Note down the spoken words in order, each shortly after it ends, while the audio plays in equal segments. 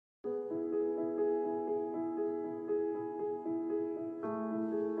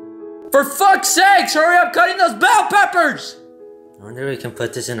For fuck's sakes, hurry up cutting those bell peppers! I wonder if we can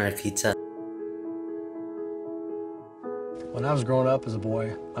put this in our pizza. When I was growing up as a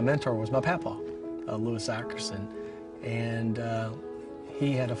boy, my mentor was my papa, Louis Ackerson, and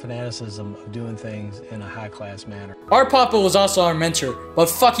he had a fanaticism of doing things in a high-class manner. Our papa was also our mentor, but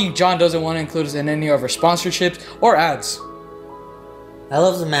fucking John doesn't want to include us in any of our sponsorships or ads. I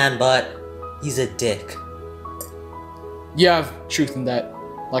love the man, but he's a dick. You have truth in that.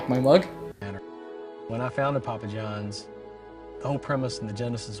 Like my mug? When I founded Papa John's, the whole premise and the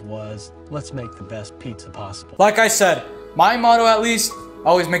genesis was, let's make the best pizza possible. Like I said, my motto at least,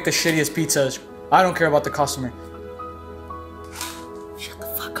 always make the shittiest pizzas. I don't care about the customer. Shut the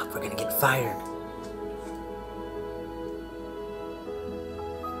fuck up, we're gonna get fired.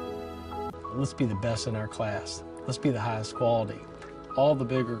 Let's be the best in our class. Let's be the highest quality. All the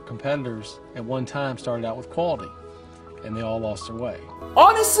bigger competitors at one time started out with quality, and they all lost their way.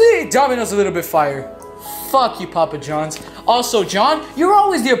 Honestly, Domino's a little bit fire. Fuck you, Papa John's. Also, John, you're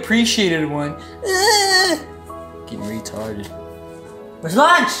always the appreciated one. Getting retarded. Where's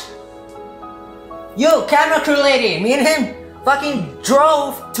lunch? You, camera crew lady, me and him fucking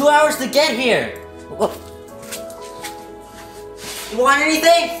drove 2 hours to get here. You want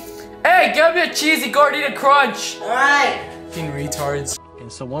anything? Hey, give me a cheesy gordita crunch. Alright. Fucking retards.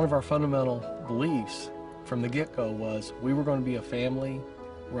 And so one of our fundamental beliefs from the get-go was we were going to be a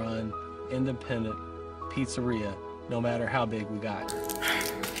family-run, independent pizzeria, no matter how big we got.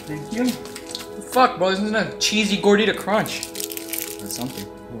 Thank you. Fuck, bro, isn't that a cheesy gordita crunch? Or something.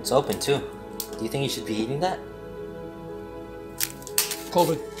 It's open too. Do you think you should be eating that?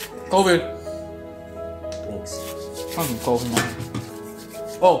 COVID. COVID. Thanks. I'm COVID, man.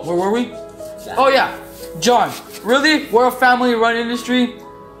 Oh, where were we? Yeah. Oh yeah, John, really? We're a family-run industry?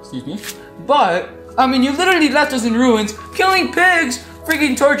 Excuse me. But, I mean, you literally left us in ruins, killing pigs,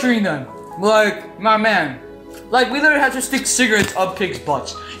 freaking torturing them. Like, my man. Like, we literally had to stick cigarettes up pigs'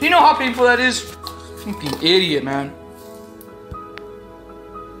 butts. You know how painful that is? Fucking idiot, man.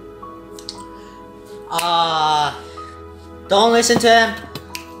 Don't listen to him.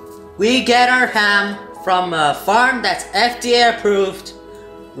 We get our ham from a farm that's FDA approved.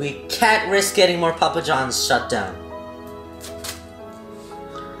 We can't risk getting more Papa John's shut down.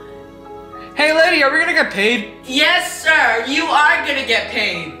 Hey lady, are we gonna get paid? Yes, sir. You are gonna get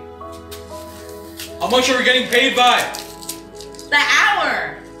paid. How much are we getting paid by? The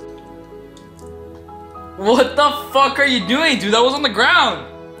hour. What the fuck are you doing, dude? That was on the ground.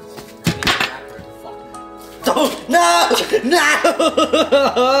 Don't, no!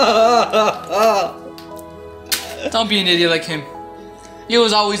 Don't be an idiot like him. He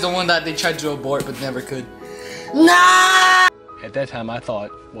was always the one that they tried to abort but never could. No! At that time, I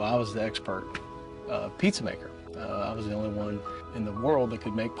thought, well, I was the expert pizza maker. I was the only one in the world that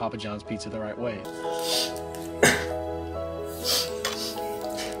could make Papa John's pizza the right way.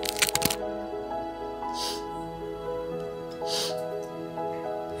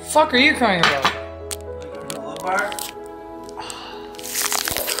 Fuck are you crying about?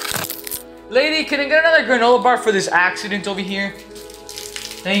 Lady, can I get another granola bar for this accident over here?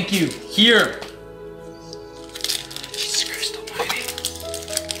 Thank you. Here. Jesus Christ almighty.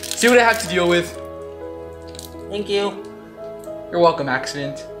 See what I have to deal with. Thank you. You're welcome,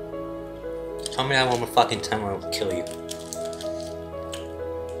 accident. Tell me that one more fucking time or I'll kill you.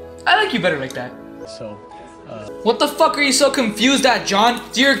 I like you better like that. So, What the fuck are you so confused at, John?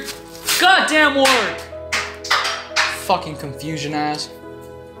 Do your goddamn work! Fucking confusion ass.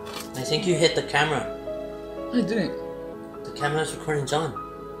 I think you hit the camera. I didn't. The camera's recording John.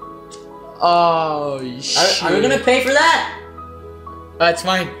 Oh, shit. Are we gonna pay for that? That's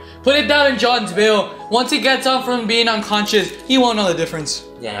fine. Put it down in John's bill. Once he gets up from being unconscious, he won't know the difference.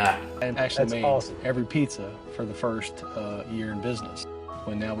 Yeah. I actually made every pizza for the first year in business,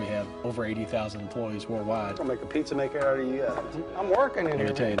 when now we have over 80,000 employees worldwide. I'll make a pizza maker out of you. I'm working in I'm here.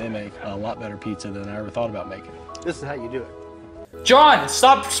 gonna tell you, they make a lot better pizza than I ever thought about making. This is how you do it. John,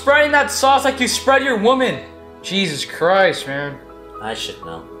 stop spreading that sauce like you spread your woman. Jesus Christ, man. I should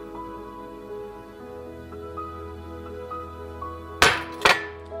know.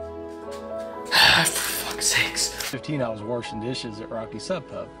 For fuck's sakes. 15, I was washing dishes at Rocky Sub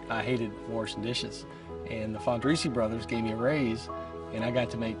Pub. I hated washing dishes. And the Fondrisi brothers gave me a raise, and I got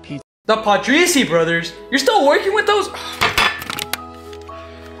to make pizza. The Padrisi brothers? You're still working with those?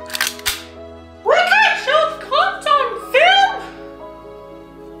 We got you caught on film.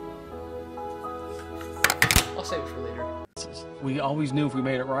 I'll save it for later. We always knew if we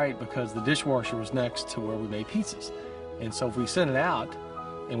made it right because the dishwasher was next to where we made pizzas. And so if we sent it out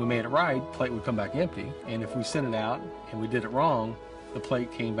and we made it right, plate would come back empty. And if we sent it out and we did it wrong, the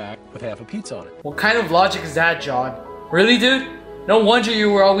plate came back with half a pizza on it. What kind of logic is that, John? Really, dude? No wonder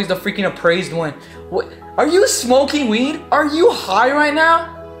you were always the freaking appraised one. What? Are you smoking weed? Are you high right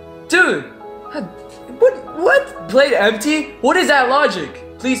now? Dude, what? Plate empty? What is that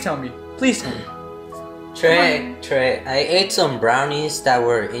logic? Please tell me. Please tell me. Trey, I ate some brownies that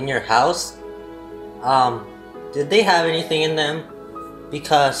were in your house. Did they have anything in them?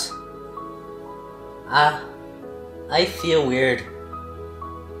 Because I feel weird.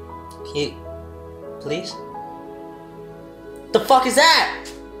 Can you, please? The fuck is that?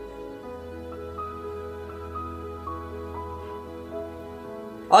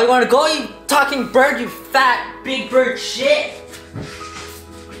 Oh, you wanna go, you talking bird, you fat big bird shit?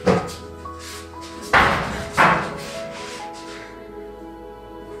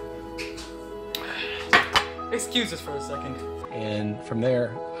 Excuse us for a second. And from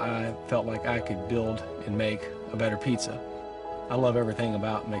there, I felt like I could build and make a better pizza. I love everything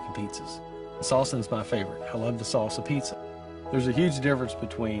about making pizzas. Salsa is my favorite. I love the salsa pizza. There's a huge difference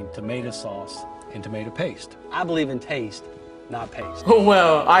between tomato sauce and tomato paste. I believe in taste, not paste.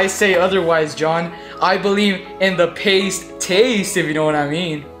 Well, I say otherwise, John. I believe in the paste taste, if you know what I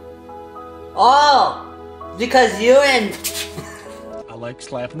mean. Oh, because you and... I like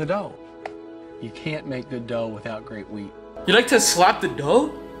slapping the dough. You can't make good dough without great wheat. You like to slap the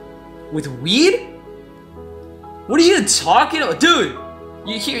dough? With weed? What are you talking about? Dude,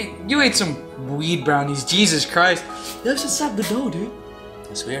 you ate some weed brownies, Jesus Christ. You like to slap the dough, dude.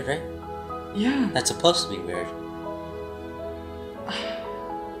 That's weird, right? Yeah. That's supposed to be weird.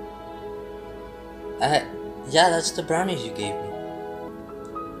 Yeah, that's the brownies you gave me.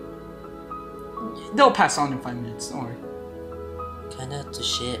 They'll pass on in 5 minutes, don't worry. Kinda to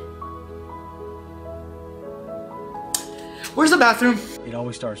shit. Where's the bathroom? It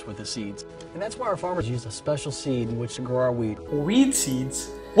always starts with the seeds. And that's why our farmers use a special seed in which to grow our wheat. Weed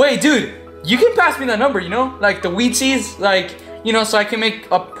seeds? Wait, dude, you can pass me that number, you know? Like the weed seeds, like, you know, so I can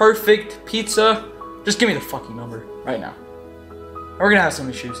make a perfect pizza. Just give me the fucking number right now. We're gonna have some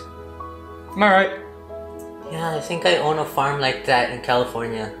issues. Am I right? Yeah, I think I own a farm like that in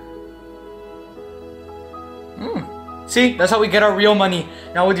California. See, that's how we get our real money.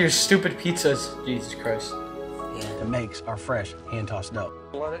 Now with your stupid pizzas. Jesus Christ. That makes our fresh hand-tossed dough.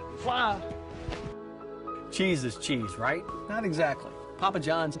 Let it fly. Cheese is cheese, right? Not exactly. Papa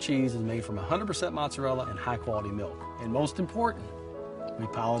John's cheese is made from 100% mozzarella and high-quality milk. And most important, we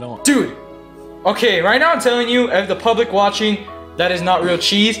pile it on. Dude, okay, right now I'm telling you, if the public watching, that is not real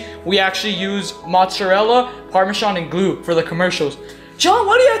cheese. We actually use mozzarella, Parmesan, and glue for the commercials. John,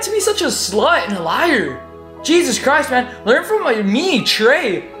 why do you have to be such a slut and a liar? Jesus Christ, man. Learn from me,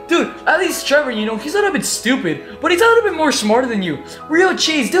 Trey. Dude, at least Trevor, you know, he's a little bit stupid, but he's a little bit more smarter than you. Real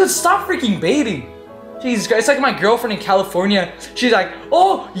cheese, dude, stop freaking baiting. Jesus Christ, it's like my girlfriend in California. She's like,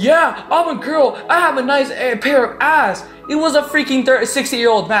 oh, yeah, I'm a girl. I have a nice pair of ass. It was a freaking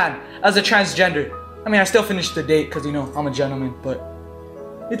 60-year-old man as a transgender. I mean, I still finished the date because, you know, I'm a gentleman, but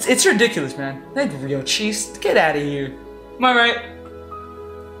it's ridiculous, man. That real cheese, get out of here. Am I right?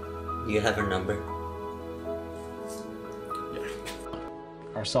 You have her number?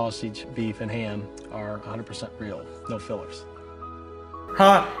 Our sausage, beef, and ham are 100% real, no fillers.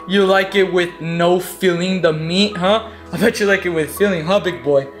 Huh? You like it with no filling, the meat, huh? I bet you like it with filling, huh, big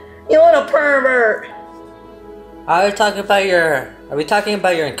boy? You want a pervert? Are we talking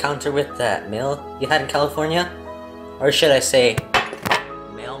about your encounter with that mail you had in California? Or should I say,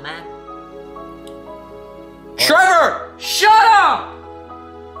 mailman? Trevor! Shut up!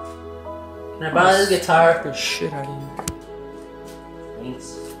 Can I borrow this guitar? The shit out of you.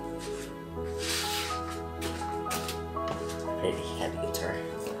 Thanks. Pretty heavy guitar.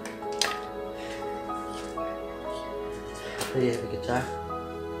 Pretty heavy guitar.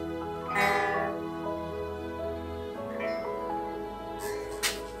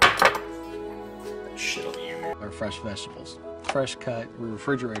 Shit over here. Our fresh vegetables. Fresh cut, we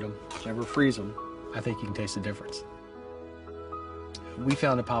refrigerate them, never freeze them. I think you can taste the difference. We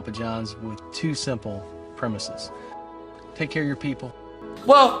founded Papa John's with two simple premises. Take care of your people.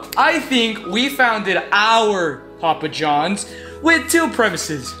 Well, I think we founded our Papa John's with two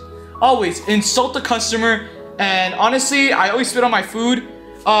premises. Always insult the customer, and honestly, I always spit on my food.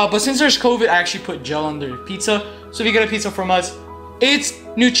 But since there's COVID, I actually put gel on the pizza. So if you get a pizza from us, it's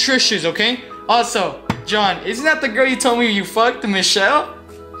nutritious, okay? Also, John, isn't that the girl you told me you fucked, Michelle?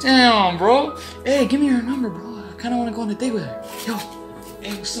 Damn, bro. Hey, give me your number, bro. I kind of want to go on a date with her. Yo,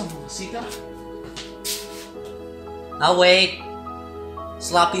 hey, what's up, mamacita? I'll wait.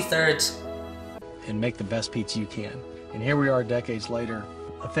 Sloppy thirds. And make the best pizza you can. And here we are decades later.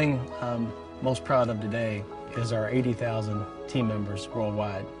 The thing I'm most proud of today is our 80,000 team members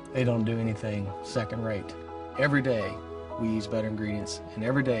worldwide. They don't do anything second rate. Every day we use better ingredients, and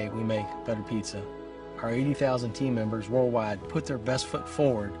every day we make better pizza. Our 80,000 team members worldwide put their best foot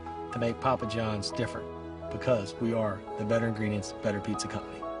forward to make Papa John's different, because we are the Better Ingredients, Better Pizza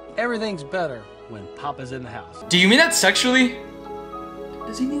Company. Everything's better when Papa's in the house. Do you mean that sexually?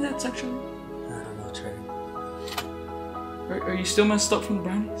 Does he mean that sexually? I don't know, Trey. Are you still messed up from the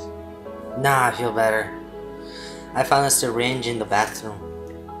brownies? Nah, I feel better. I found a syringe in the bathroom.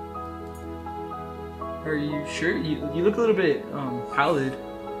 Are you sure? You look a little bit pallid.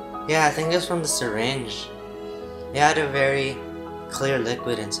 Yeah, I think it's from the syringe. It had a very clear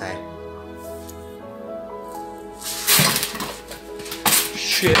liquid inside.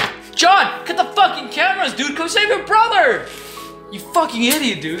 Shit. John, cut the fucking cameras, dude. Come save your brother. You fucking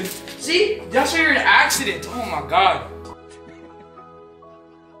idiot, dude. See? That's why you're in an accident. Oh my god.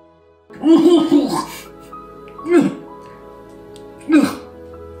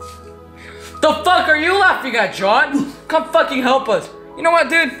 The fuck are you laughing at, John? Come fucking help us. You know what,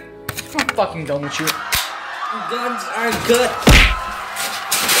 dude? I'm fucking done with you. Guns are good.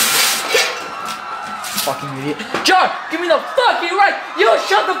 Fucking idiot. John, give me the fucking right. You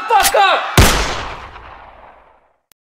shut the fuck up.